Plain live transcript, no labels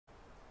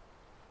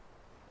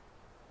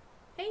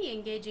Hey,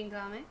 engaging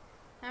comic.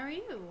 How are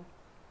you?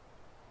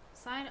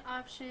 Side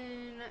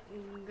option,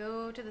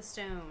 go to the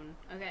stone.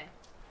 Okay.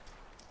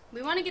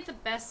 We want to get the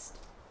best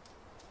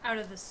out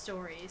of the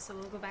story, so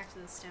we'll go back to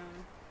the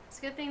stone. It's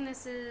a good thing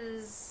this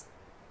is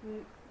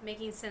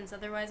making sense,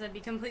 otherwise I'd be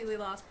completely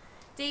lost.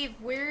 Dave,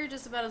 we're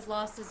just about as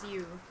lost as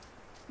you.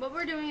 What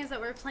we're doing is that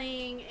we're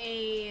playing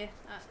a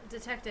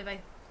detective.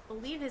 I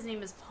believe his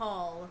name is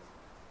Paul.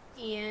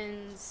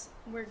 And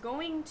we're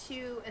going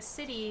to a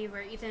city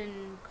where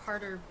Ethan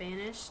Carter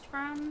vanished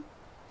from.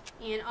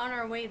 And on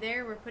our way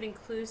there, we're putting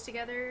clues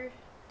together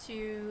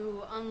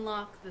to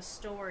unlock the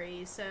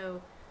story.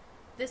 So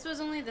this was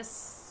only the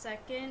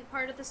second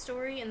part of the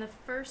story. In the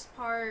first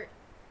part,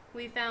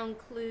 we found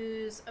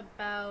clues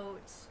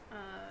about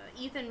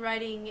Ethan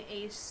writing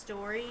a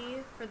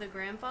story for the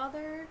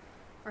grandfather,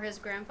 or his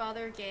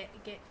grandfather.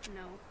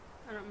 No,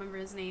 I don't remember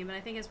his name, but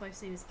I think his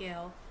wife's name is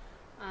Gail.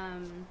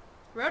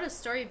 Wrote a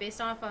story based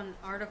off an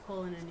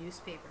article in a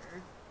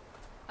newspaper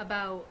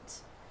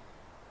about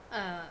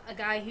a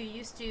guy who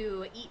used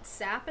to eat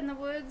sap in the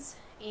woods,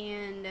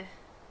 and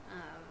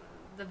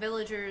the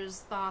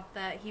villagers thought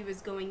that he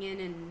was going in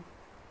and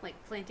like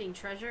planting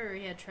treasure, or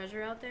he had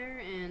treasure out there,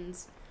 and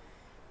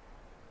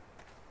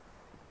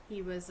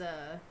he was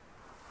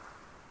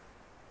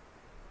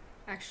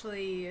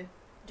actually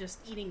just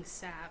eating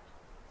sap.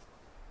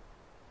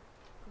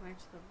 Go back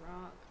to the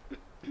rock.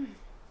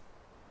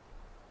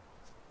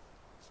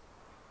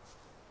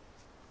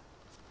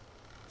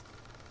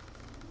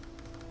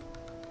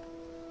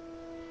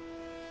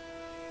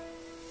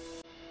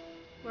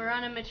 We're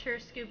on a mature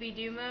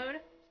Scooby-Doo mode.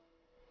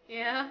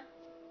 Yeah.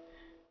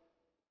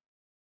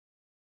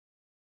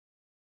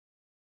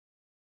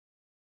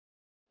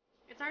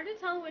 It's hard to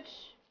tell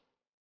which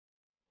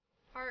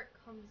part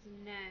comes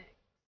next.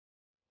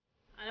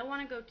 I don't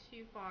want to go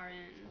too far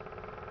in.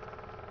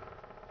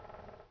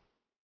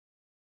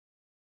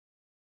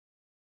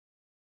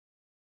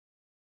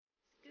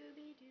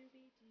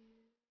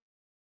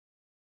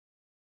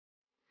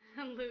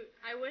 Scooby-Dooby-Doo. Loot.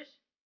 I wish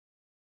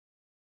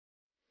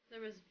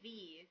there was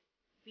V.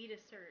 V to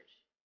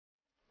search.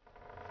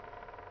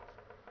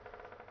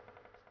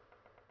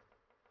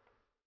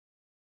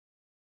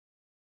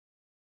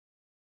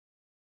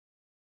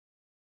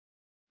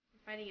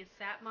 Fighting a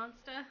sap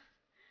monster?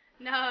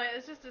 No, it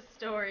was just a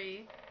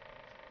story.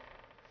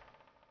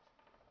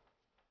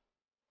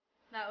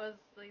 That was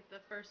like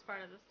the first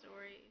part of the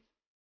story.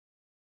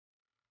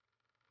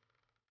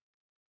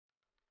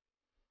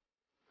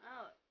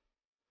 Oh,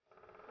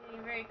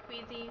 getting very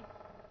queasy.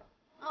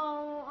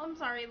 Oh, I'm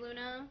sorry,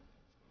 Luna.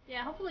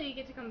 Yeah, hopefully you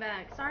get to come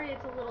back. Sorry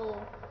it's a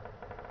little...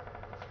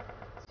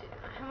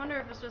 I wonder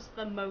if it's just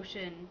the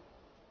motion.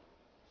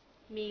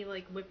 Me,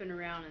 like, whipping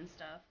around and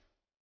stuff.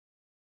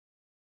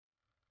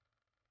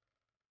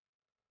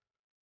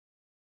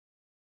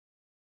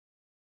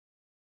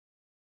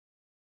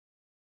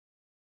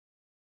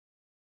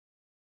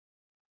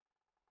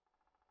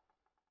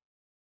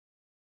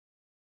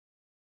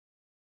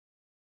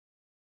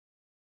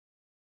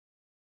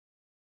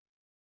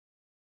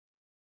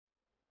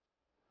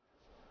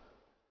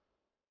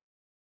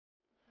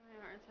 I'm having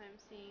a hard time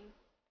seeing.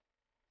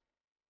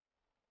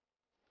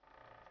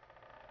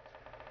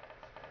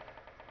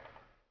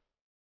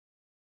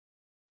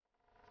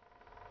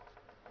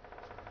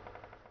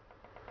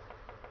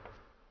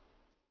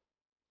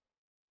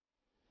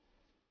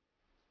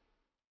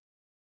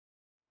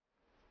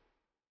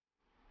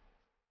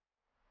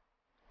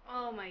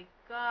 Oh my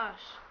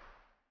gosh.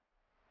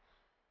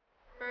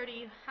 Birdie,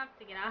 you have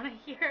to get out of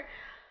here.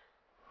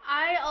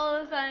 I all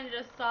of a sudden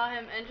just saw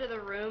him enter the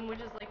room, which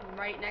is like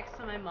right next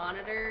to my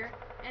monitor,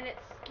 and it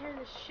scared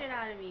the shit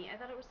out of me. I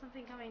thought it was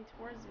something coming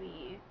towards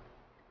me.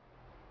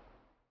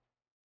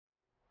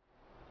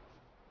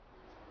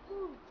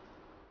 Whew.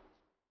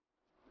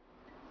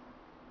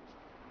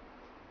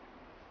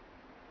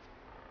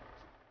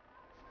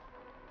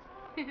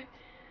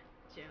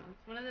 Jones.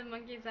 One of the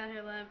monkeys at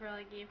her lab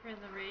probably gave her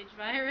the rage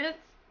virus.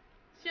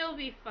 She'll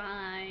be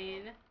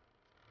fine.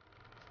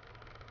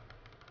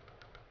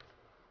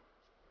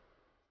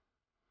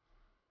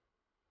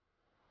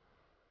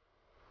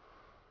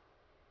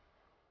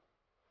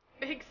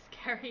 Big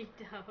scary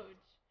Doge.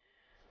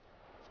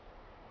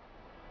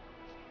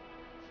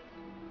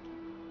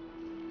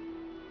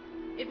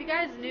 If you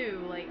guys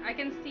knew, like, I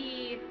can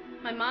see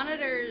my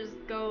monitors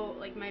go,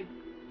 like, my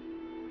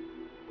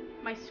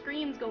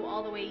screens go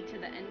all the way to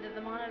the end of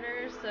the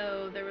monitor,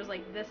 so there was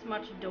like this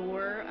much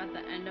door at the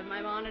end of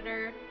my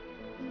monitor,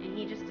 and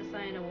he just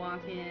decided to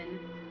walk in.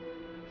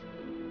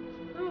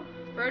 Ooh,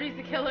 Brody's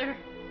the killer.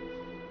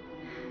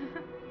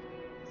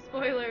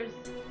 Spoilers.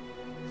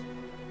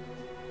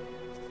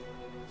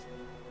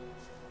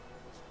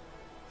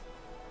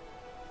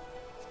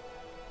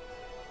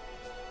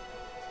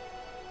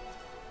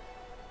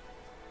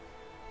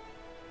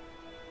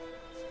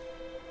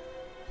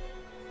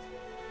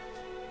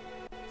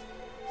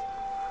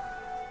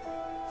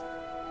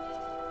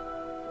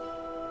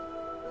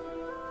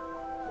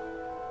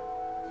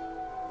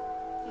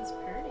 He's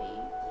pretty.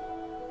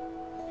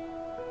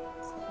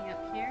 Something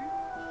up here?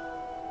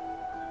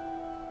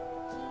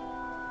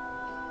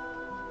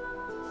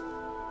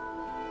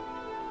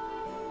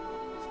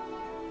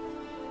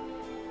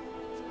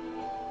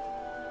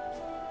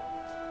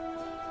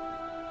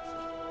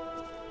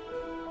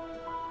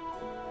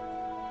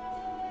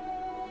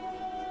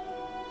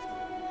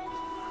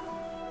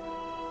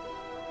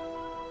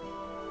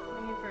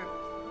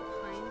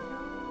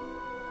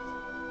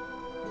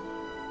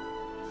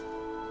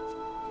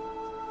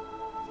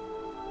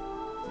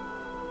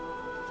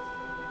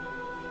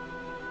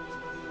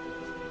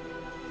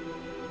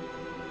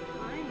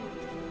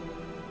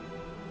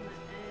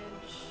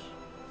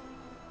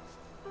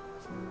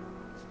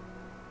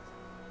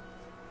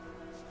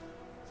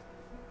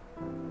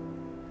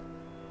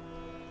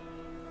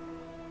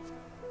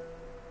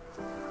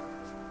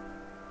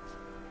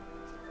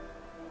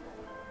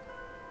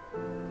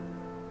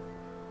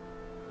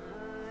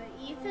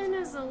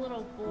 is a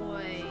little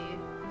boy.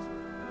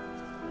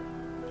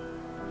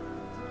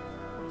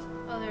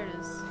 Oh, there it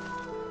is.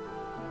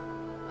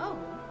 Oh.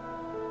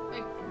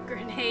 A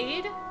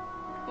grenade?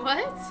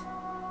 What?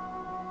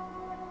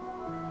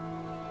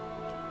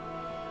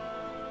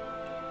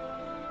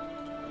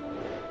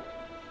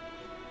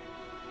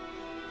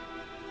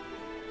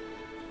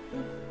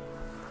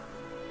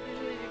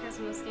 Usually because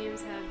most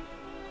games have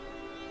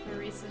more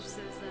resources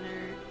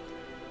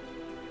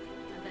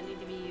that need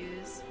to be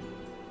used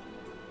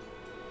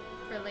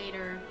for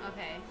later.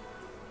 Okay.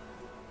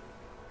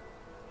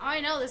 Oh,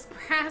 I know, this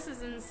grass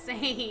is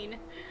insane.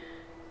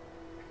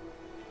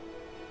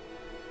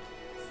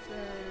 It's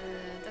the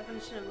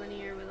definition of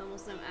linear with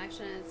almost no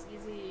action. It's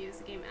easy to use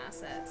the game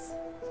assets.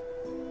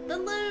 The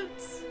loot!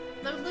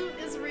 The loot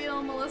is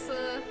real,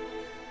 Melissa.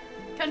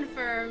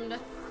 Confirmed.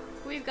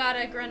 We've got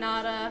a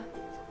Granada.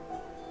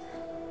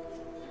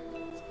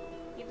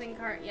 Ethan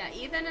Cart. Yeah,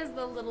 Ethan is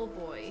the little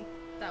boy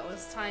that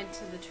was tied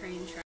to the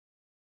train track.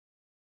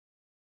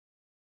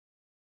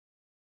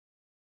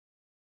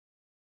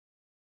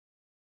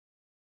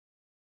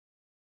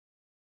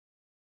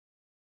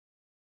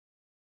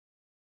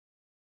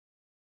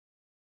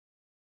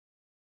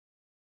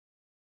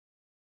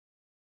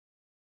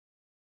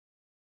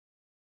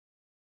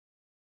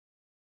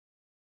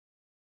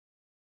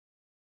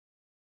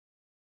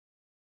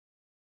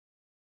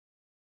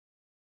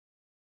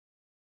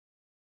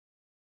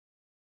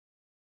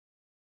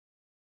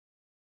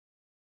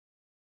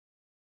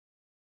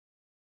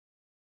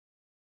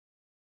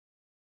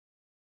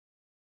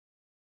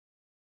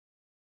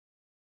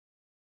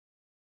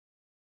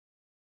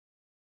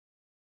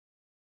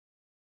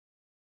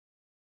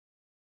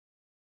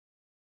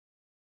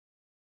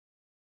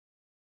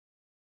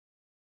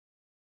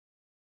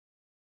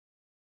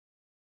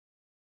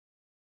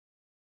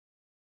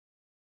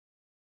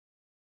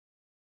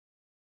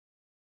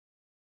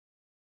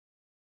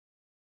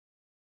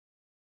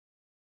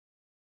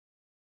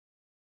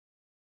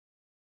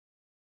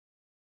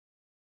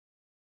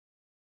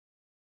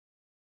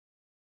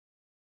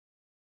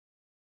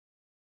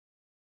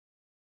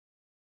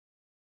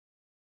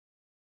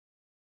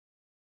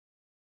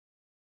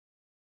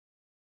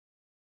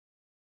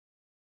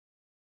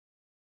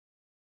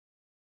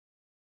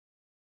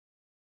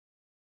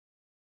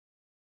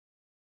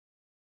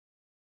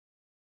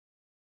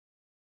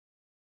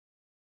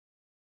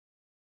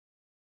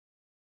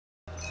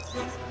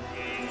 What?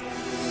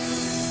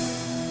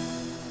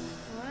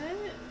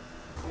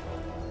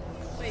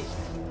 Wait,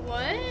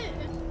 what?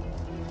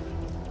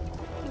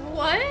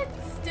 What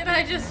did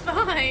I just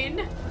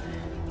find?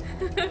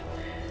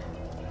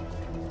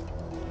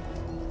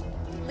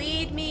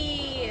 Lead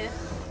me!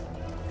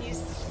 You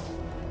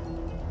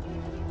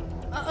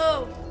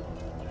Uh-oh!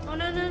 Oh,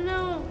 no, no,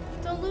 no!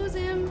 Don't lose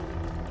him!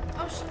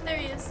 Oh, shit, there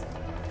he is.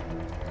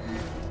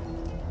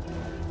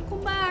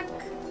 Come back!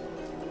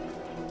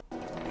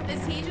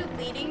 Is he just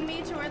leading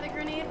me to where the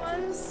grenade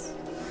was?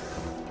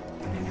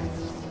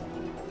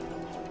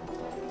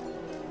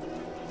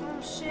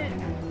 Oh shit.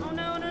 Oh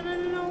no, no, no,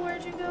 no, no,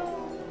 where'd you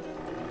go?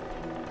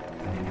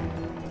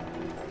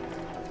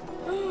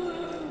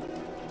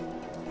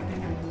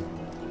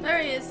 There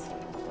he is.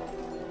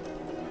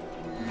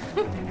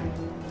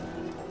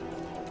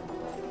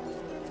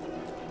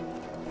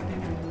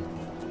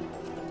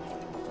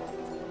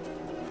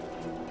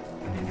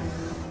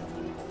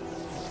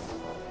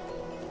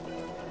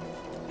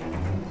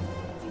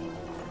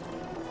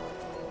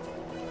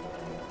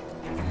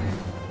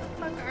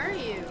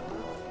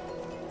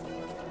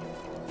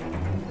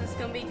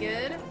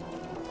 Good?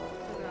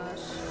 Oh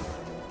gosh.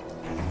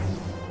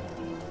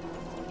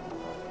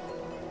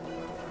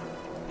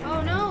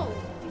 Oh no!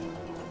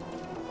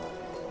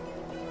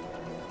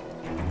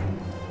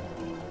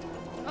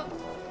 Oh.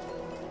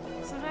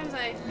 Sometimes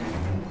I...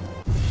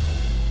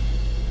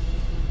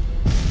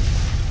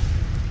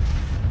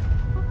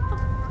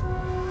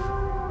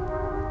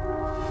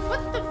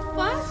 What the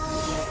fuck?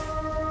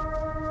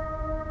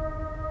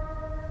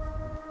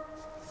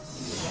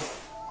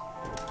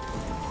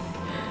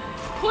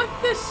 What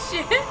the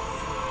shit?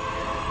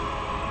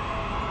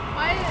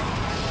 Why?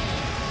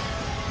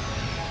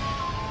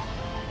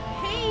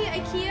 Hey,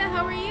 IKEA,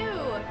 how are you?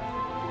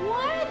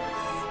 What?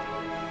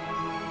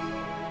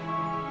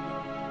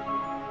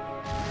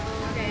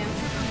 Okay, I'm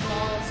tripping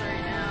balls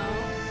right now.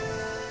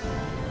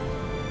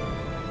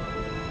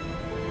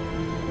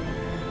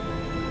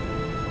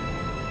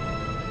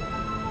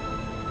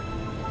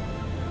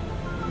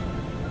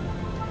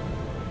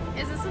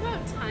 Is this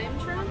about time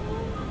travel?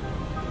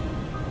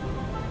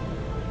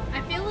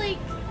 I feel like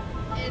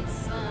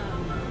it's,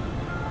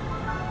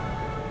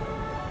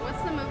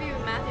 what's the movie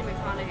with Matthew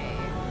McConaughey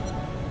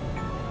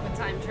with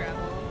time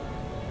travel?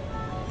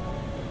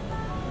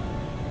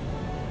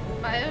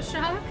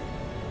 BioShock?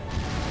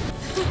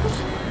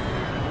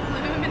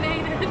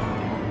 Illuminated?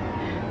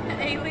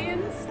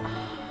 Aliens?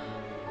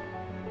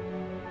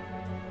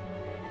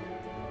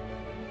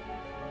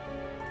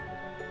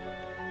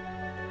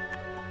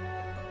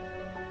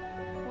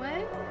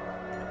 What?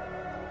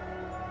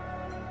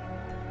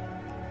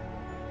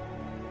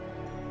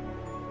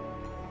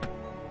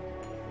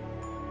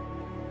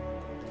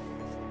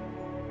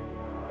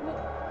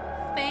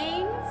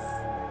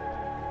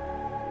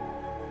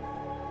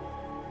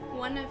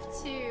 one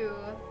of two.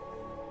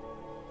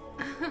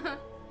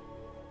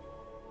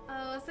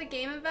 What's the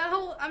game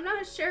about? I'm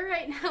not sure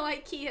right now,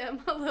 IKEA.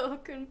 I'm a little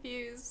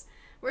confused.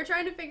 We're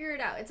trying to figure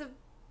it out.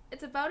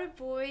 It's about a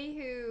boy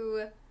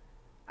who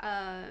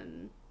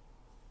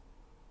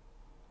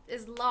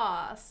is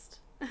lost.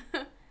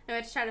 And we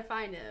have to try to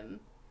find him.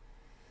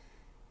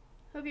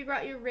 Hope you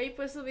brought your rape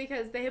whistle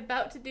because they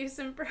about to do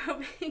some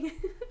probing.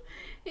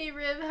 Hey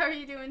Rib, how are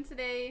you doing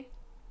today?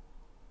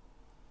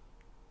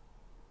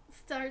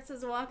 Starts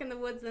as walk in the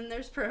woods, then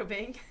there's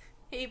probing.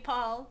 Hey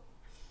Paul.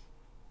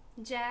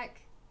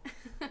 Jack.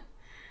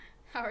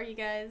 How are you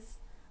guys?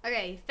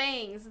 Okay,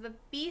 fangs. The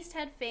beast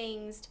had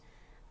fangs,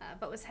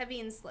 but was heavy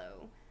and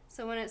slow.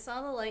 So when it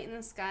saw the light in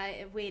the sky,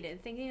 it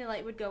waited, thinking the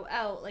light would go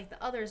out like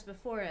the others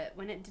before it.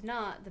 When it did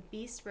not, the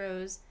beast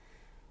rose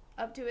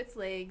up to its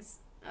legs,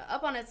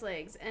 up on its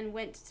legs, and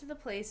went to the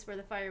place where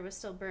the fire was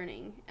still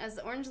burning. As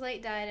the orange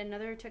light died,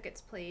 another took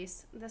its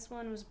place. This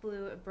one was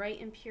blue, a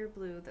bright and pure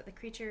blue that the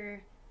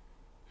creature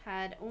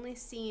had only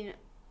seen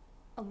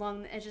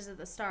along the edges of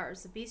the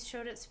stars. The beast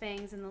showed its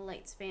fangs and the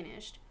lights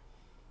vanished.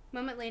 A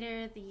moment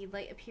later, the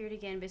light appeared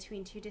again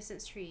between two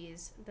distant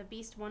trees. The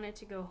beast wanted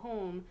to go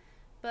home,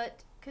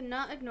 but could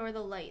not ignore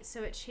the light,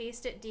 so it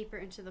chased it deeper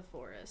into the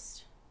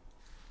forest.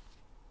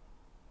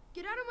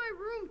 Get out of my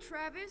room,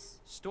 Travis!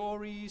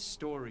 Stories,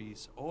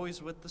 stories.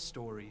 Always with the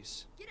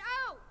stories. Get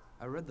out!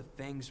 I read the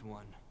Fangs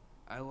one.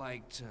 I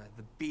liked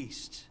the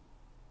Beast.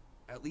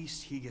 At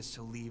least he gets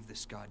to leave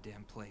this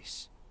goddamn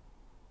place.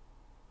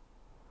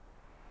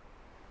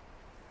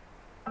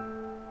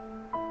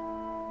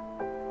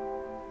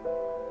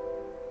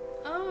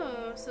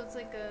 Oh, so it's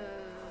like a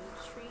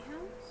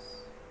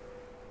treehouse?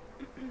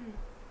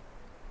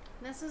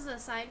 This is a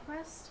side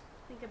quest?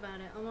 Think about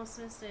it. Almost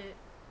missed it.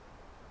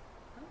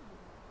 Oh.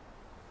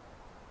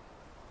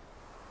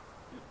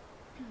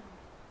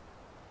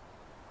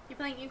 You're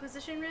playing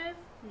Inquisition Riv?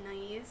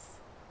 Nice.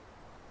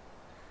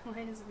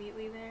 Why is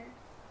Wheatley there?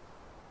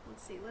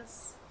 Let's see,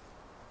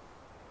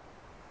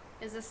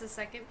 Is this the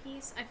second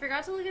piece? I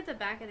forgot to look at the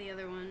back of the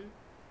other one.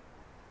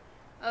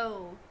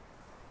 Oh.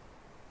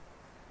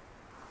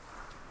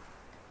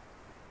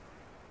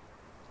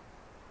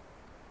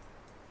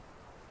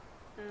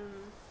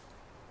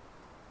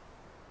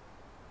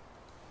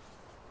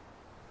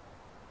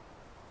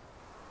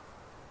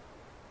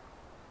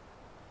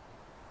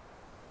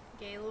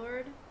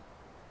 Gaylord.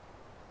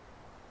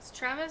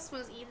 Travis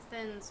was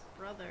Ethan's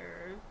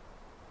brother.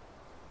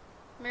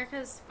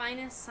 America's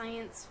Finest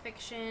Science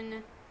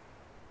Fiction,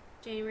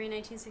 January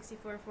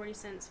 1964, 40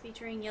 cents,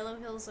 featuring Yellow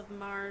Hills of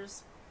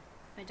Mars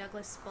by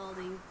Douglas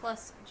Spalding,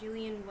 plus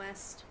Julian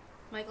West,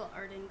 Michael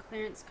Arden,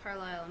 Clarence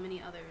Carlyle, and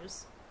many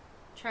others.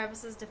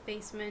 Travis's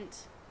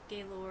Defacement,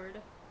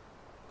 Gaylord.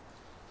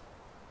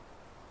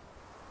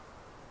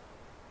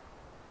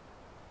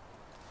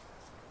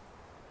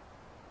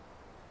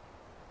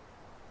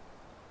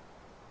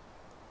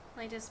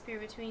 Light disappeared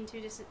between two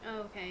distant... Oh,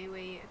 okay,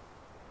 wait.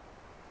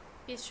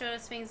 Beast showed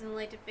its fangs and the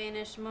light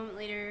vanished. A moment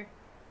later,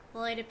 the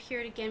light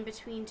appeared again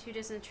between two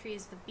distant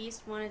trees. The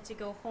beast wanted to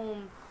go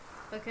home,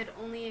 but could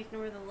only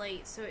ignore the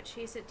light, so it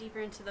chased it deeper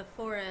into the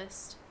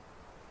forest.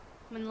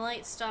 When the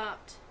light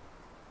stopped,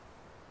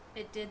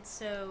 it did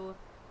so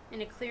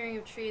in a clearing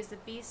of trees. The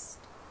beast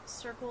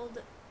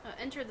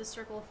entered the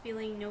circle,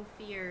 feeling no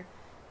fear.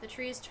 The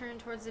trees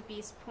turned towards the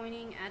beast,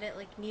 pointing at it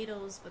like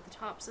needles, but the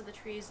tops of the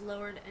trees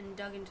lowered and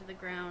dug into the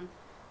ground.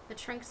 The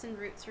trunks and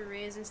roots were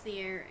raised into the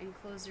air and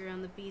closed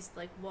around the beast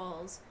like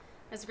walls.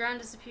 As the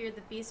ground disappeared,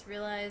 the beast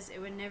realized it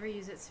would never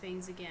use its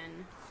fangs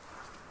again.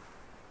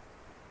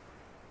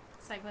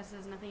 Side quest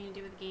has nothing to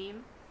do with the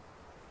game.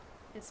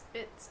 It's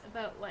bits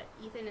about what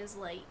Ethan is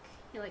like.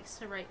 He likes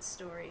to write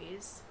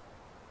stories.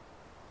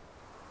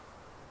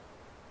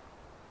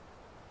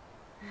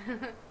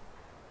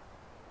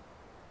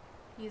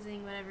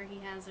 Using whatever he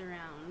has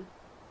around.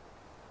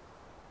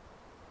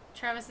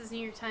 Travis's New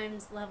York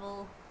Times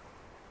level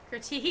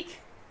critique.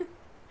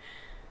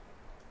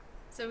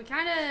 So we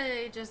kind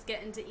of just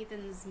get into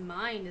Ethan's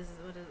mind, is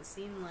what does it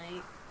seem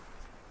like.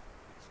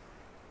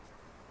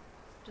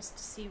 Just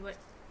to see what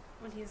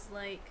he's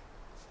like.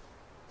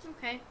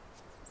 Okay.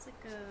 It's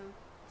like a...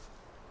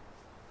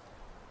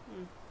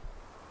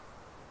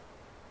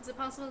 Is it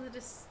possible that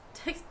this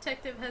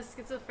detective has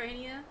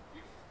schizophrenia?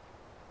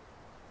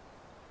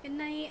 Good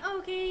night. Oh,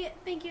 okay,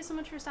 thank you so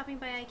much for stopping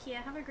by IKEA.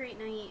 Have a great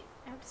night.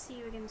 I hope to see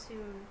you again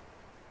soon.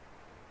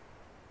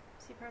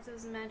 See parts of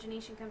his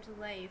imagination come to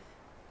life.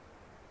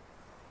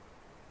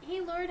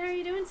 Hey Lord, how are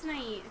you doing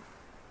tonight?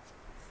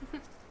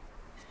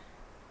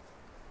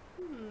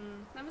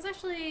 That was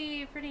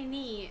actually pretty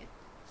neat.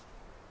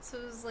 So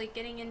it was like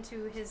getting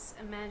into his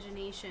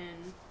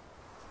imagination.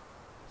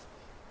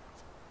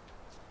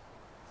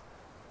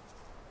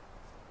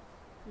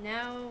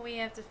 Now we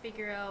have to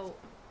figure out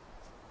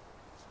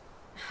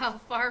how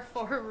far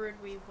forward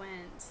we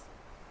went.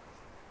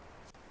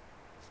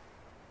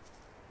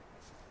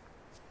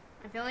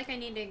 I feel like I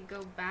need to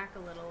go back a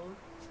little.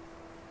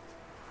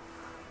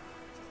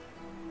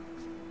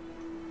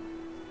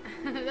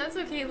 That's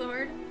okay,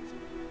 Lord.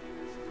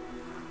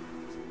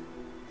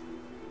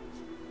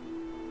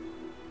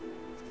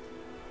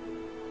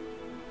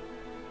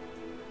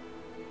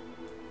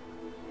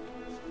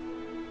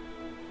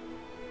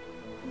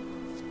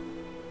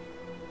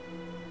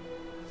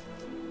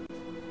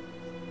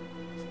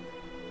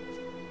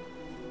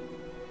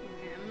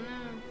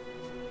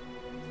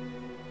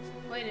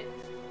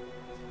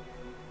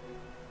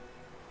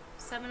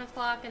 7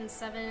 o'clock and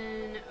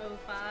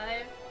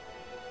 7:05.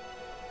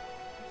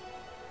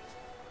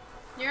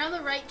 You're on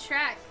the right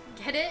track.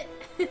 Get it?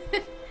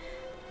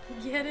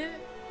 Get it?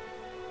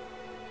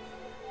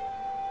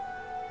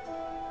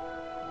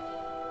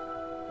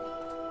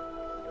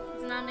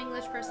 He's not an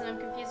English person. I'm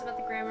confused about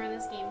the grammar in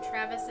this game.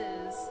 Travis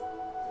is.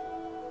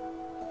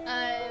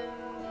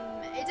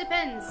 It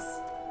depends.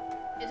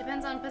 It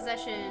depends on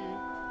possession.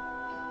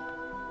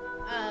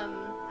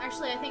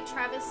 Actually, I think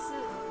Travis,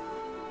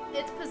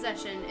 it's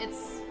possession.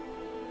 Is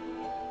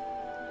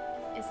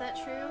that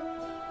true?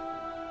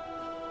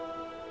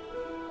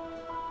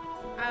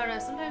 I don't know.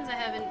 Sometimes I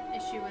have an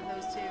issue with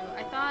those two.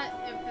 I thought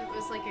if it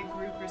was like a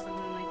group or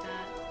something like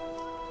that.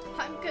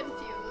 I'm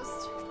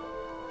confused.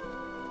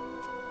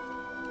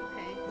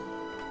 Okay.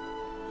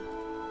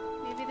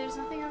 Maybe there's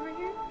nothing over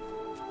here?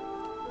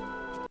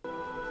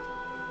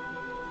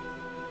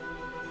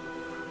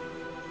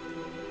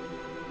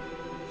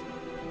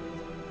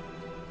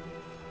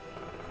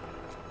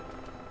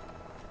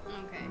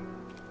 Okay.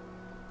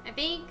 I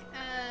think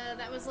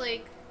that was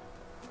like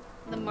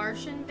the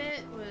Martian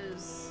bit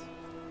was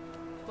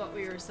what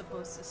we were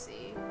supposed to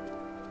see.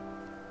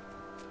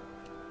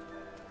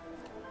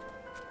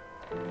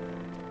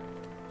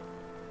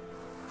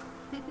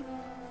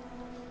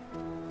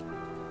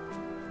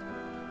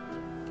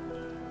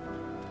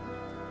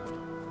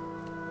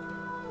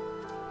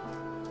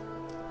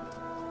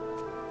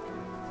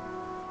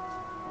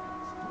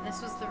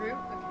 This was the route?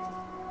 Okay.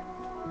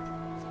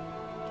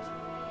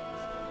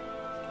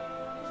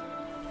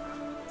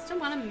 Just don't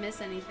want to miss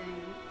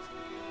anything.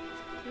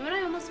 You know what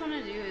I almost want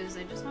to do is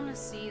I just want to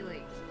see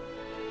like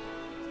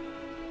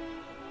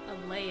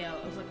a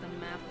layout of what the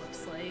map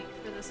looks like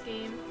for this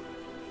game.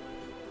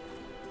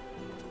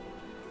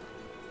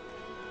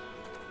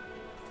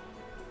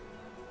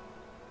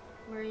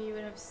 Where you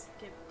would have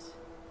skipped.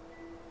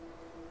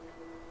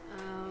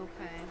 Oh,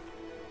 okay.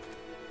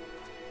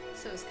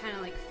 So it's kind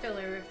of like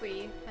filler if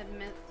we had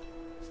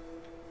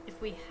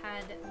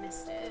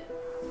missed it.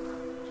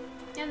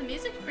 Yeah, the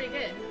music's pretty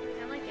good.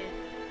 I like it.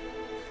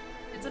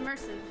 It's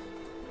immersive.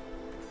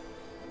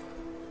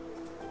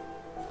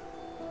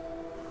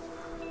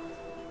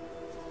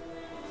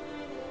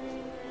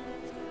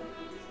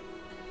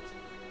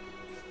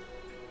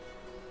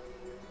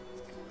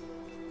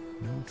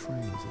 No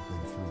trains have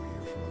been through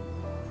here for a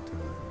long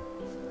time.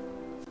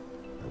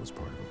 That was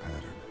part of a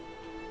pattern.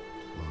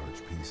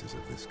 Large pieces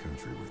of this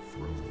country were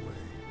thrown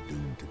away,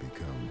 doomed to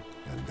become,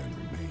 and then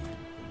remain,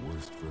 the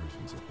worst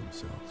versions of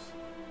themselves.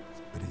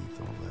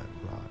 Beneath all that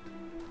rot,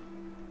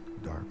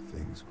 dark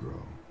things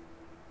grow.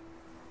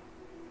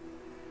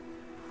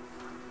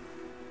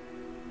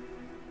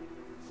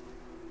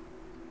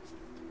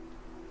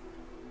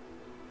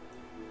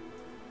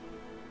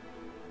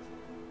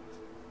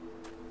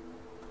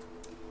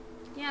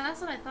 Yeah,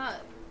 that's what I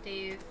thought,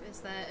 Dave,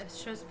 is that it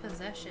shows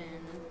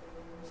possession.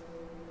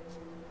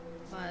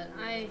 But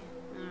I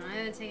don't know, I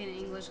haven't taken an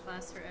English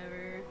class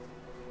forever.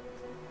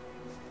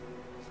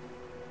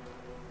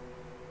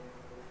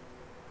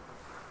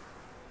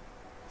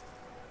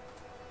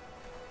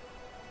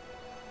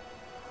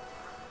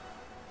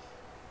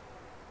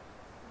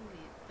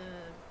 Wait, the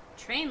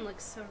train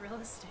looks so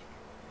realistic.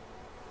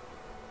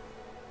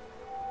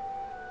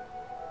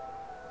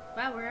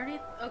 Wow, we're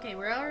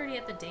already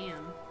at the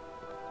dam.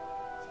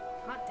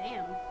 Hot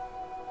damn.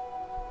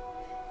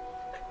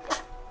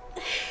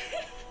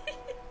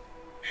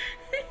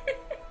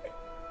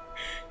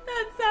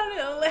 That sounded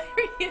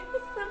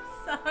hilarious. I'm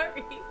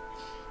sorry.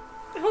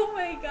 Oh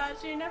my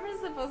gosh, you're never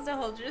supposed to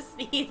hold your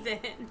sneeze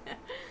in.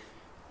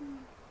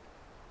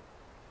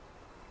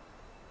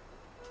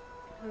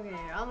 Okay,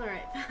 you're on the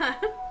right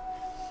path.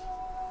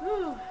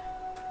 Whew.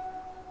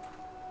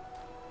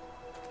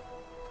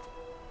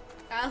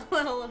 Got a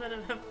little bit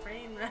of a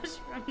brain rush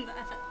from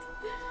that.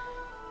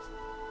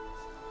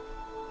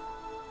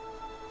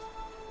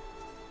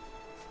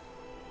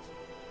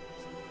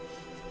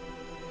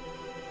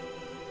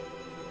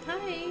 Hi.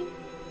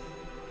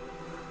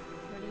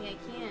 Buddy, I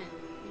can't.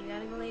 You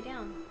gotta go lay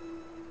down.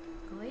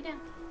 Go lay down.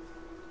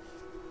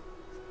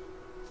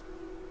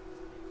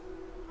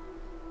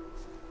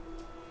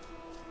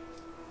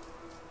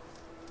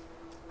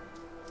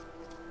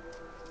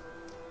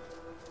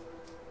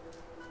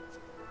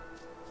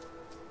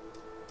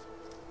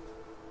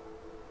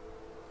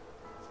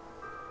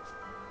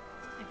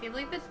 I feel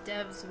like the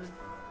devs would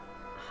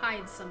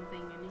hide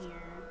something in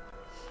here,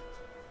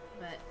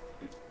 but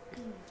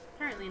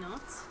apparently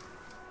not.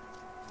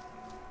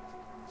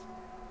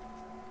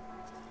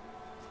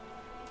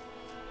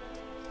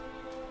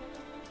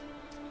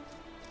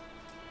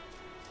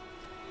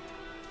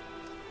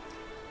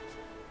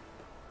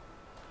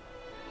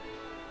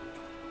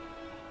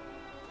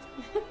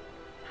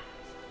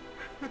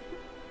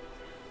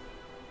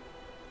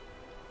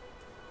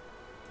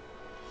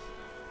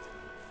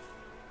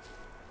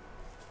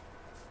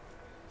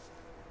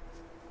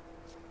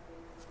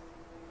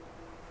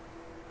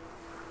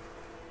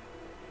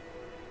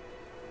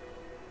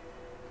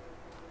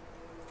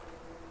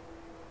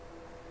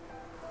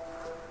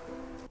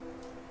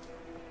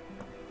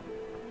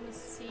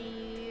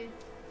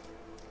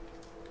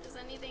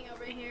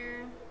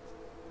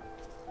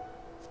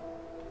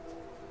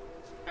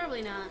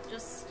 Probably not.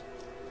 Just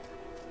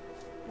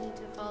need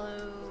to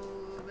follow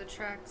the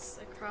tracks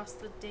across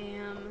the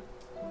dam.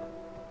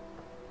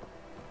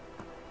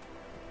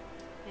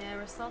 Yeah,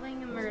 we're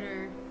solving a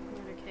murder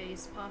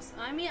case.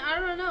 I mean, I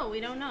don't know.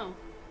 We don't know.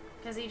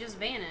 Because he just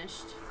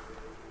vanished.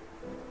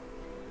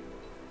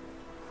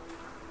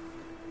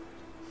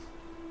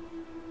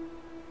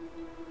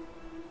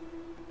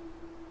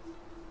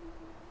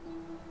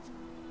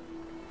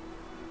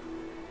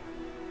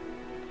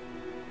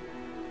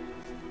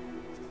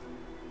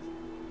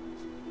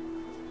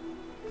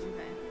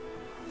 Okay.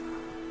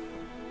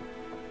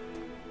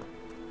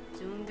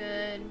 Doing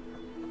good.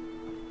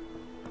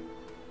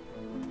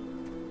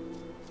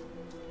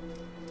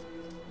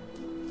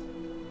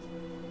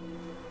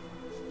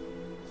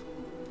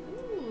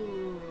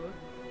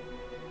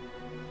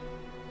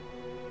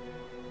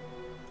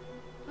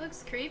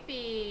 Looks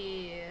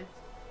creepy.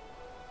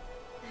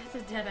 That's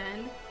a dead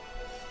end.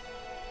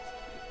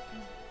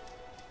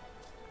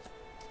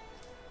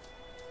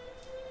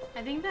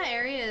 I think that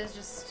area is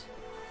just...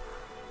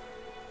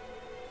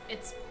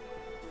 it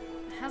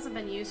hasn't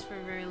been used for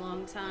a very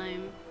long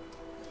time.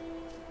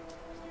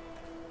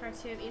 Part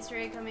 2 of Easter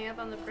egg coming up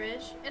on the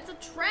bridge. It's a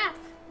trap!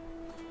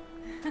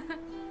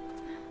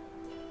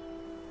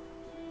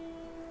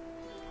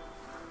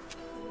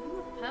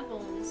 Ooh,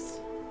 pebbles.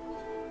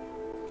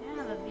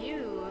 Yeah, the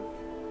view.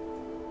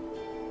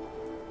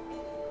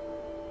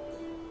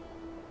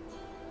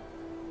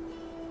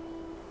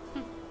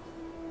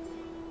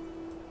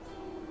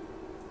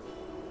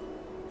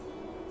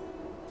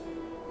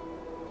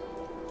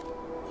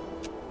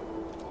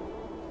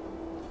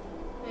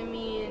 I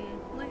mean,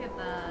 look at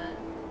that.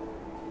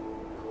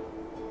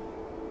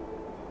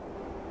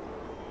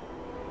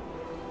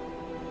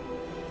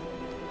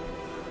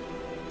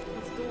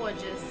 It's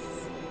gorgeous.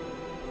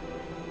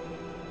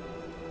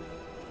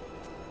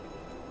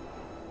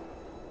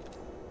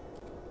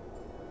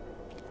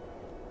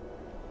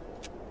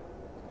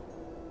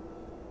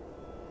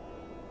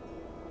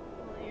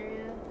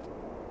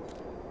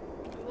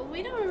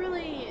 We don't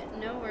really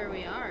know where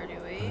we are, do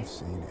we? I've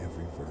seen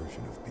every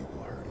version of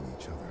people hurting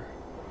each other,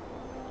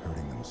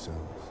 hurting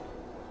themselves.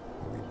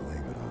 We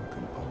blame it on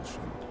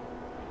compulsion,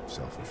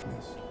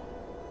 selfishness,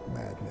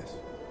 madness.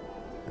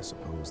 I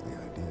suppose the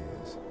idea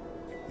is,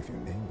 if you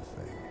name a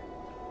thing,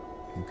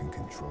 you can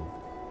control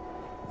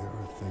it. There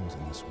are things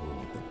in this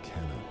world that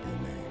cannot be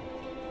named.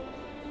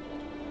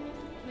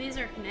 These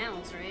are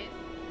canals, right?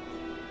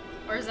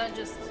 Or is that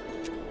just...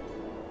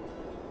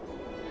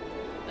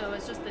 oh,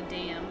 it's just the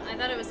dam. I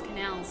thought it was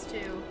canals,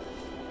 too.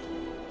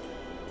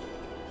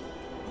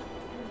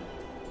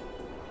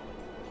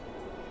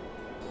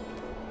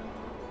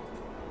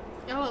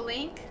 Oh, a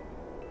link?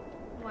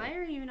 Why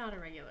are you not a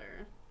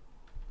regular?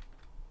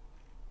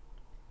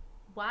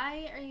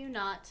 Why are you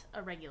not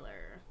a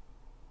regular?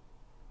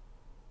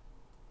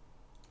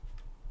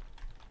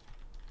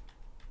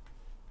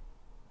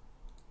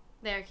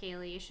 There,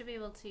 Kaylee. You should be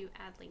able to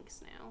add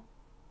links now.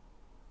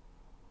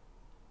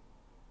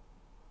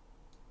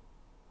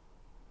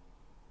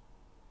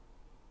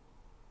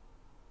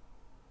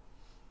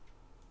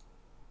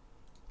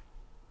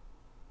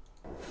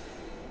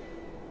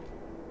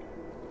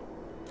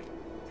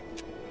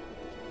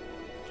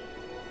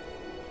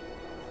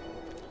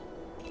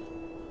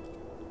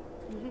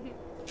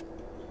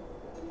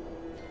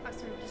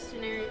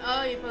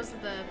 Oh, you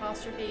posted the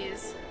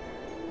apostrophes.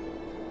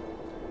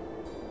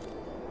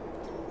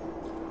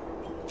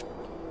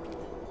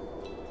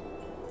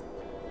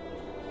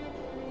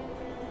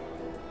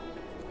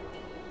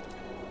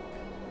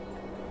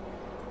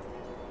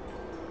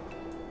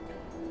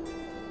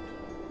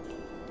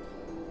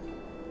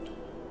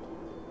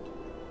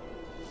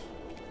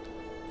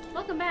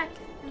 Welcome back,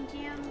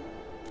 MGM.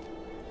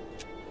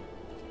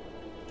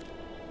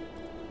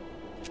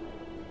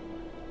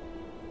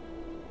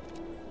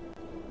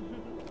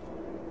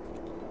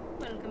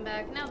 Welcome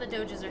back. Now the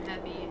Doges are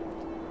happy.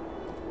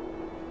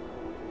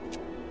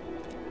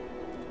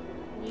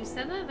 You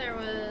said that there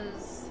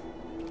was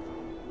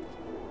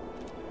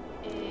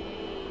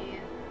a...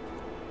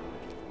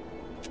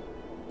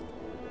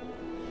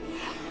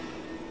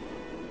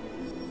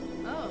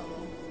 oh.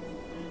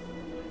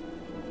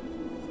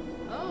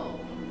 Oh.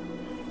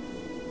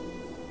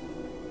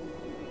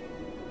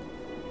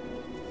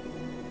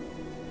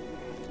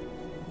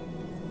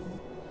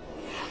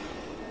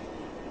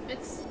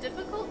 It's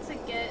difficult to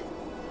get...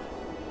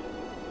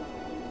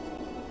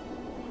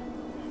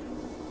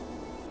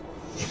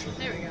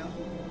 there we go.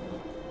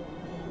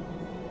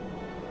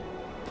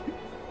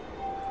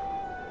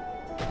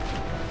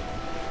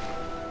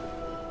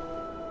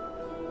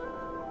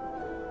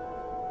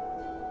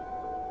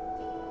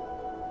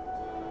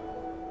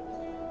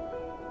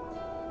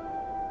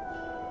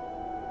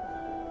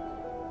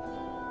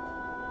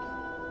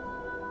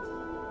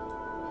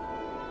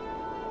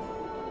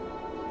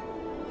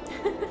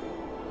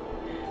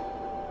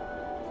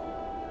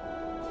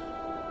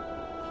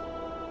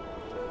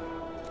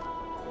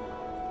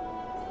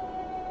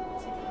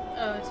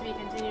 Oh, to be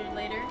continued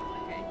later?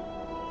 Okay.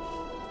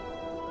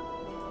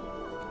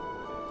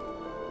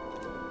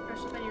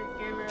 brushed up on your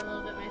grammar a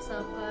little bit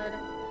myself, bud.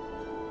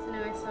 So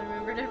now I still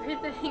remembered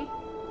everything. I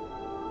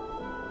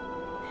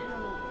don't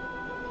know.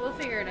 We'll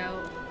figure it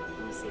out.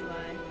 We'll see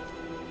why.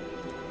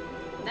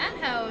 That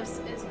house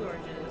is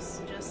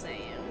gorgeous, just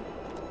saying.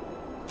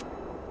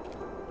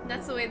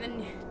 That's the way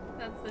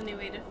that's the new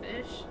way to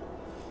fish.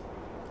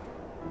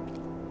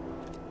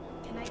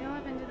 Can I go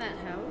up into that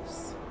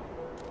house?